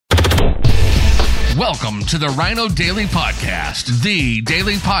Welcome to the Rhino Daily Podcast, the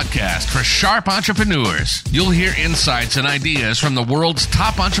daily podcast for sharp entrepreneurs. You'll hear insights and ideas from the world's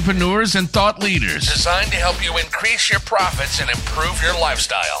top entrepreneurs and thought leaders, designed to help you increase your profits and improve your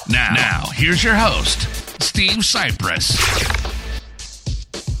lifestyle. Now, here's your host, Steve Sipress.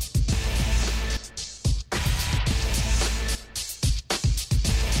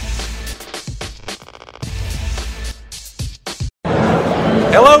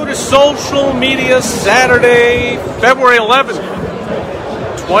 Hello to Social Media Saturday, February 11th,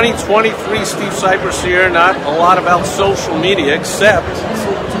 2023. Steve Sipress here. Not a lot about social media, except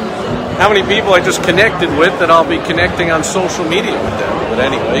how many people I just connected with that I'll be connecting on social media with them. But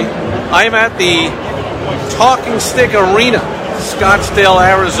anyway, I'm at the Talking Stick Arena, Scottsdale,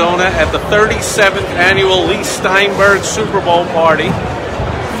 Arizona, at the 37th annual Leigh Steinberg Super Bowl party,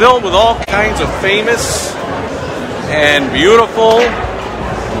 filled with all kinds of famous and beautiful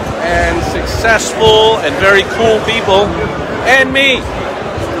and successful and very cool people, and me.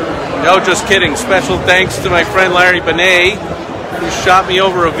 No, just kidding. Special thanks to my friend Larry Benet, who shot me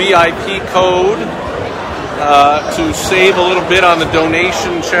over a VIP code to save a little bit on the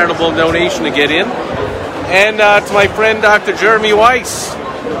charitable donation to get in. And to my friend Dr. Jeremy Weiss,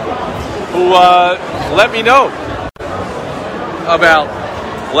 who let me know about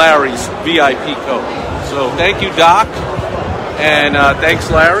Larry's VIP code. So thank you, Doc. And thanks,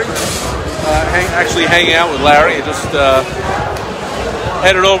 Larry. Actually hanging out with Larry. I just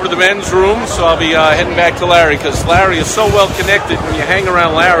headed over to the men's room, so I'll be heading back to Larry, because Larry is so well connected. When you hang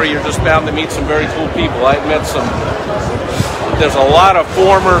around Larry, you're just bound to meet some very cool people. I've met there's a lot of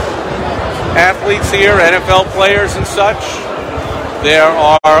former athletes here, NFL players and such. There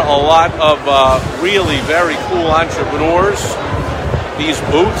are a lot of really very cool entrepreneurs. These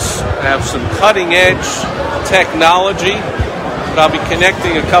booths have some cutting-edge technology. But I'll be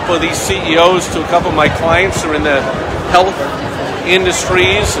connecting a couple of these CEOs to a couple of my clients who are in the health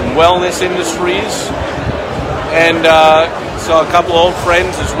industries and wellness industries. And saw a couple of old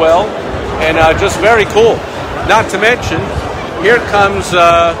friends as well. And just very cool. Not to mention, here comes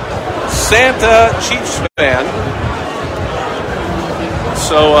Santa Chiefs fan.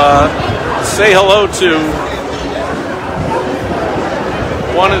 So say hello to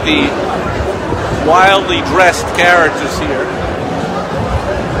one of the wildly dressed characters here.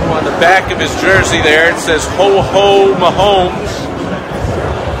 On the back of his jersey there, it says Ho Ho Mahomes.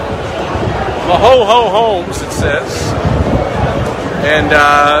 Ho Ho Holmes, it says. And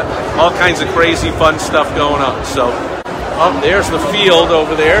all kinds of crazy fun stuff going on. So, there's the field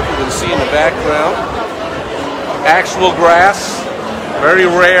over there, if you can see in the background. Actual grass. Very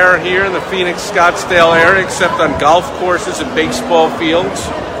rare here in the Phoenix, Scottsdale area, except on golf courses and baseball fields.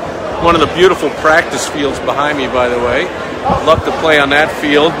 One of the beautiful practice fields behind me, by the way. I'd love to play on that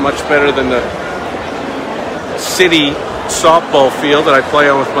field, much better than the city softball field that I play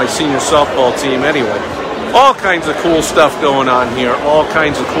on with my senior softball team anyway. All kinds of cool stuff going on here, all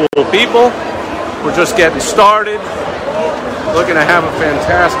kinds of cool people. We're just getting started. Looking to have a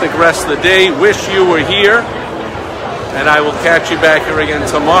fantastic rest of the day. Wish you were here. And I will catch you back here again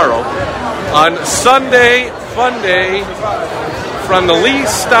tomorrow on Sunday Fun Day from the Leigh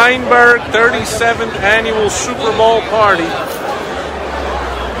Steinberg 37th Annual Super Bowl Party.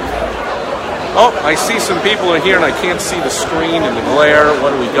 Oh, I see some people are here and I can't see the screen and the glare.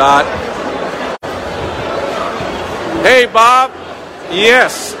 What do we got? Hey, Bob.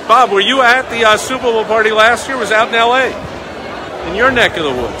 Yes. Bob, were you at the Super Bowl party last year? It was out in L.A., in your neck of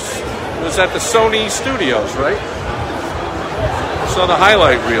the woods. It was at the Sony Studios, right? I saw the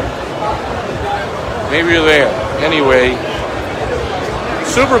highlight reel. Maybe you're there. Anyway,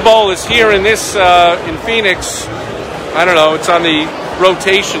 Super Bowl is here in in Phoenix. I don't know, it's on the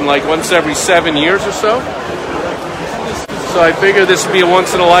rotation like once every 7 years or so. So I figure this would be a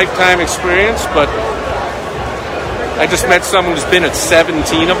once-in-a-lifetime experience, but I just met someone who's been at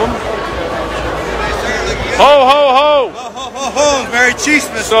 17 of them. Ho, ho, ho! Ho, ho, ho, ho! Merry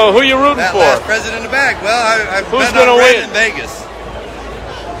Chiefsmas. So who are you rooting that for? Last president of bag. Well, I Who's bet gonna on red win? in Vegas.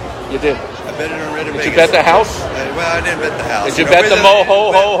 You did. I bet it on red in Did Vegas. you bet the house? Well, I didn't bet the house. Did you bet the mo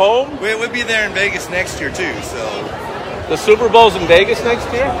ho ho home? We'll be there in Vegas next year too. So the Super Bowl's in Vegas next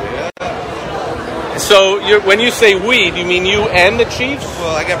year? Yeah. So when you say we, do you mean you and the Chiefs?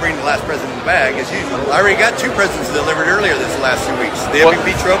 Well, I got to bring the last president in the bag as usual. I already got 2 presents delivered earlier this last 2 weeks: the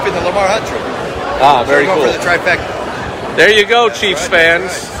MVP trophy and the Lamar Hunt trophy. Ah, very so cool. For the trifecta. There you go, That's Chiefs right,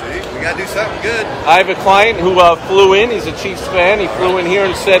 fans. Right. See, we got to do something good. I have a client who flew in. He's a Chiefs fan. He flew in here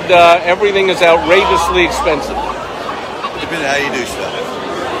and said everything is outrageously expensive. Depending on how you do stuff.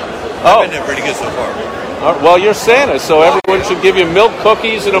 Oh. I've been there pretty good so far. Well, you're Santa, so everyone should give you milk,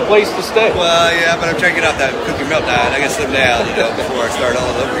 cookies, and a place to stay. Well, yeah, but I'm trying to get off that cookie milk diet. I got to slim down, before I start all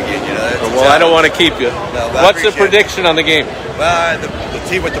over again. Well, I don't want to keep you. No, what's the prediction on the game? Well, the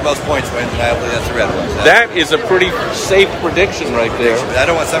team with the most points wins, and I believe that's the Red Wings. That is a pretty safe prediction right there. I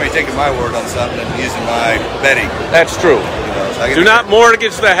don't want somebody taking my word on something and using my betting. That's true. So do not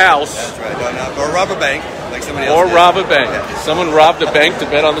mortgage the house. That's right. Or rob a bank, like somebody else Or did. rob a bank. Yeah. Someone robbed a bank to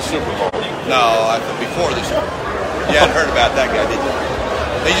bet on the Super Bowl. No, before the Super Bowl. You hadn't heard about that guy, did you?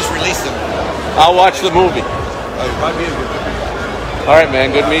 They just released him. I'll watch the movie. Oh, it might be a good movie. All right,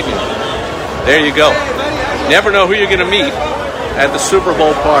 man. Good meeting you. There you go. Never know who you're going to meet at the Super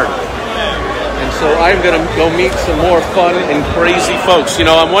Bowl party. And so I'm going to go meet some more fun and crazy folks.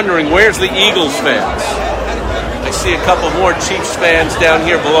 I'm wondering, where's the Eagles fans? I see a couple more Chiefs fans down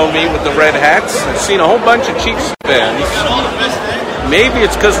here below me with the red hats. I've seen a whole bunch of Chiefs fans. Maybe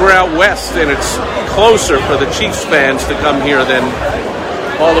it's because we're out west and it's closer for the Chiefs fans to come here than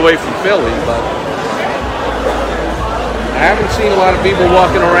all the way from Philly, but I haven't seen a lot of people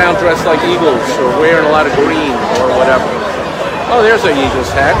walking around dressed like Eagles or wearing a lot of green or whatever. Oh, there's an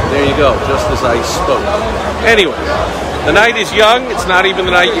Eagles hat. There you go, just as I spoke. Anyway, the night is young. It's not even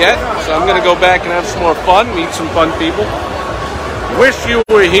the night yet, so I'm going to go back and have some more fun, meet some fun people. Wish you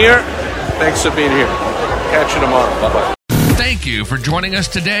were here. Thanks for being here. Catch you tomorrow. Bye-bye. Thank you for joining us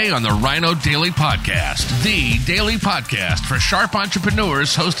today on the Rhino Daily Podcast, the daily podcast for sharp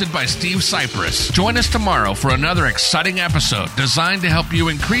entrepreneurs hosted by Steve Sipress. Join us tomorrow for another exciting episode designed to help you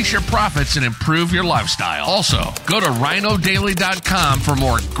increase your profits and improve your lifestyle. Also, go to rhinodaily.com for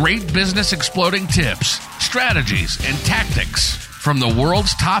more great business exploding tips, strategies, and tactics from the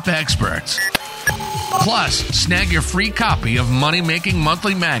world's top experts. Plus, snag your free copy of Money Making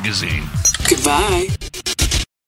Monthly magazine. Goodbye.